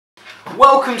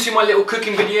Welcome to my little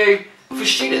cooking video for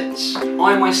students.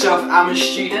 I myself am a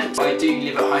student. I do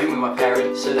live at home with my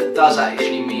parents, so that does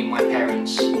actually mean my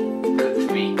parents cook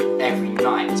for me every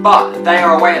night. But they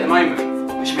are away at the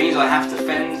moment, which means I have to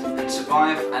fend and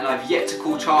survive, and I've yet to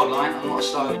call Childline. I'm not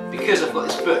starting because I've got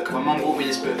this book. My mum bought me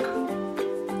this book,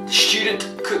 the Student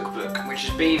Cookbook, which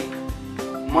has been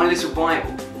my little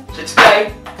Bible. So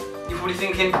today, you're probably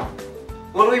thinking,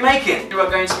 what are we making? We are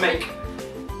going to make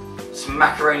some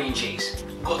macaroni and cheese.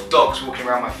 I've got dogs walking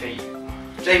around my feet.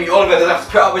 Jamie Oliver doesn't have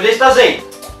to put up with this, does he?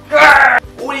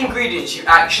 All the ingredients you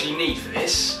actually need for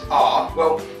this are,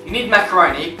 well, you need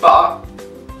macaroni, but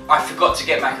I forgot to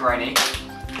get macaroni.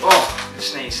 Oh, I'm gonna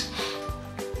sneeze.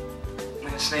 I'm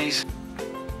gonna sneeze.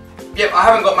 Yep, I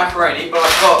haven't got macaroni, but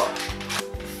I've got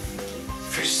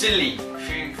fusilli,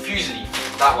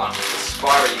 that one, the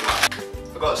spirally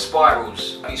one. I've got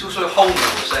spirals. It's also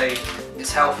wholemeal, so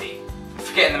it's healthy.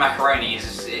 Forgetting the macaroni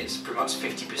it's pretty much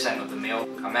 50% of the meal.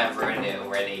 I may have ruined it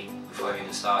already before I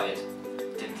even started.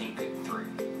 Didn't think it through.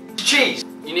 Cheese!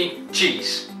 You need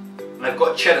cheese. And I've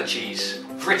got cheddar cheese.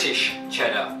 British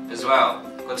cheddar as well.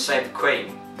 Got to save the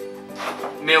queen.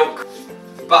 Milk,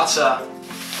 butter,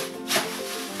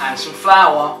 and some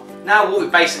flour. Now what we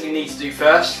basically need to do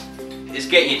first is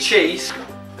get your cheese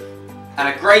and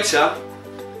a grater.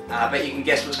 And I bet you can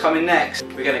guess what's coming next.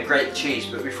 We're going to grate the cheese,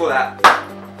 but before that,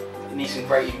 you need some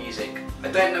grating music. I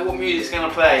don't know what music's going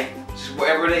to play, just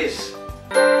whatever it is.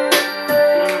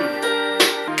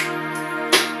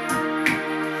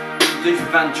 Luther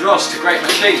Vandross to grate my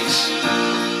cheese.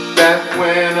 Back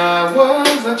when I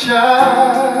was a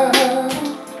child,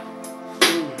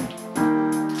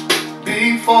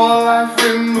 before life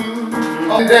removed,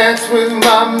 I danced with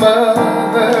my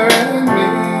mother and me,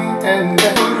 and I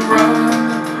would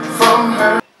run from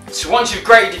her. So once you've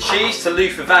grated your cheese to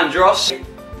Luther Vandross,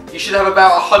 you should have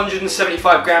about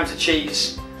 175 grams of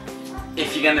cheese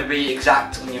if you're going to be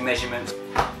exact on your measurements.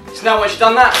 So now once you've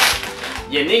done that,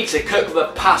 you need to cook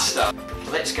the pasta.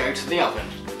 Let's go to the oven.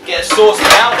 Get a sauce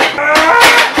out.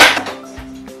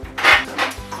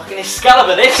 Fucking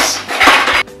Excalibur this.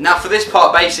 Now for this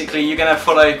part, basically you're going to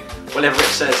follow whatever it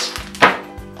says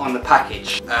on the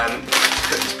package.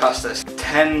 Cook this pasta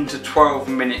 10 to 12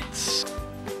 minutes.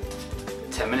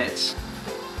 10 minutes.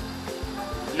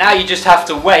 Now you just have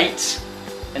to wait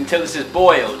until this is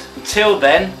boiled. Until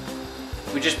then,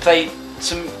 we just play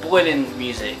some boiling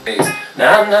music.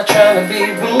 Now I'm not trying to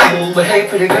be rude, but hey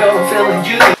pretty girl, I'm feeling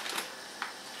you.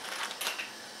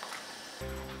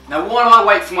 Now while I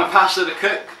wait for my pasta to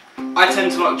cook, I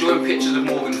tend to like drawing pictures of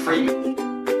Morgan Freeman.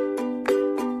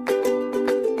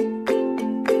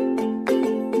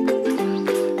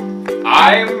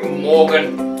 I'm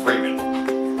Morgan Freeman.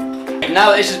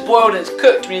 Now that this is boiled and it's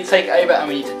cooked, we need to take it over and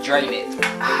we need to drain it.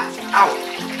 Ow!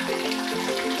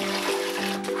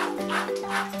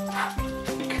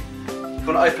 You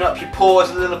want to open up your pores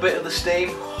a little bit of the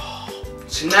steam.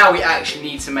 So now we actually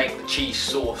need to make the cheese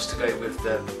sauce to go with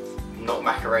the, not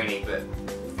macaroni, but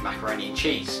macaroni and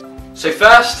cheese. So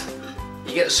first,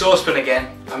 you get the saucepan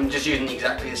again. I'm just using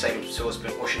exactly the same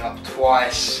saucepan, washing up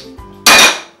twice.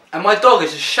 And my dog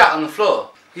has just shat on the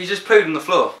floor. He just pooed on the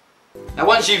floor. Now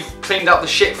once you've cleaned up the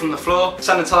shit from the floor,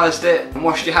 sanitised it and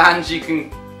washed your hands, you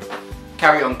can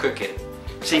carry on cooking.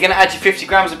 So you're going to add your 50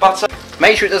 grams of butter.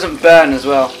 Make sure it doesn't burn as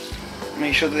well.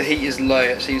 Make sure the heat is low,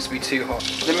 it seems to be too hot.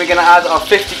 Then we're going to add our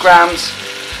 50 grams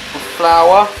of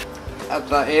flour. Add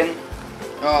that in.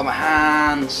 Oh, my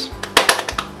hands.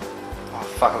 Oh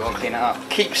fuck, I've got to clean it up.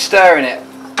 Keep stirring it.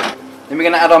 Then we're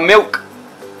going to add our milk.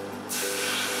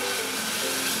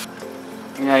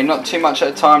 You know, not too much at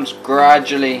a time, just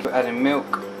gradually adding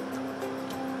milk.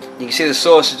 You can see the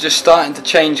sauce is just starting to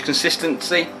change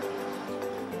consistency.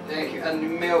 Then keep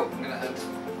adding milk. I'm going to add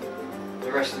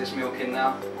the rest of this milk in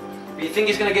now. If you think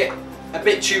it's going to get a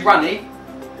bit too runny,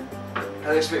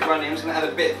 a little bit runny, I'm just going to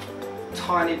add a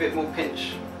tiny bit more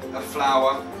pinch of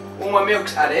flour. All my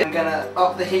milk's added. I'm going to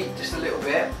up the heat just a little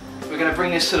bit. We're going to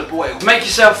bring this to the boil. To make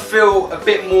yourself feel a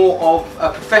bit more of a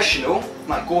professional,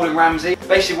 like Gordon Ramsay,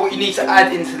 basically what you need to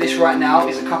add into this right now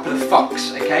is a couple of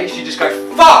fucks, okay? So you just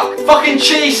go, fuck! Fucking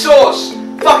cheese sauce!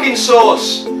 Fucking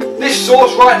sauce! This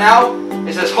sauce right now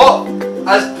is as hot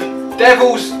as the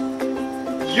devil's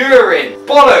urine.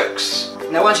 Bollocks!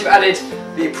 Now once you've added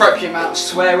the appropriate amount of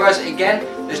swear words, again,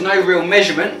 there's no real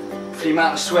measurement for the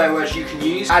amount of swear words you can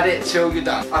use. Add it till you're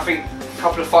done. I think a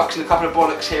couple of fucks and a couple of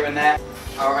bollocks here and there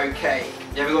are okay.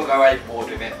 You haven't got to go overboard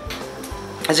with it.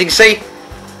 As you can see,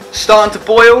 starting to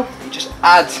boil, you just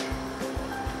add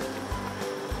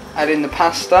in the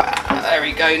pasta. There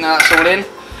we go, now that's all in.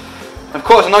 Of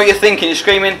course, I know what you're thinking, you're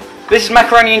screaming, this is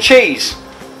macaroni and cheese.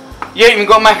 You ain't even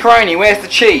got macaroni, where's the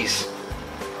cheese?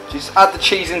 Just add the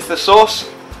cheese into the sauce.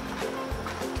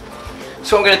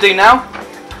 So what I'm going to do now,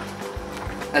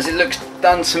 as it looks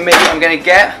done to me, I'm going to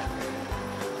get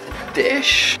a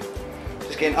dish.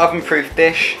 Just get an oven-proof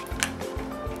dish.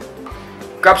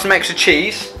 Grab some extra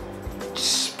cheese,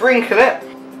 sprinkle it.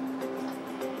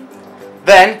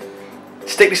 Then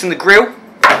stick this in the grill.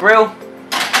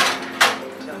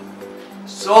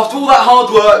 So after all that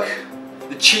hard work,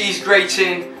 the cheese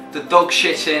grating, the dog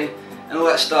shitting and all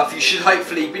that stuff, you should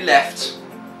hopefully be left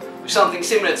with something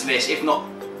similar to this, if not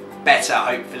better,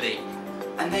 hopefully.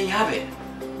 And there you have it.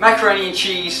 Macaroni and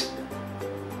cheese,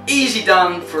 easy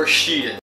done for a student.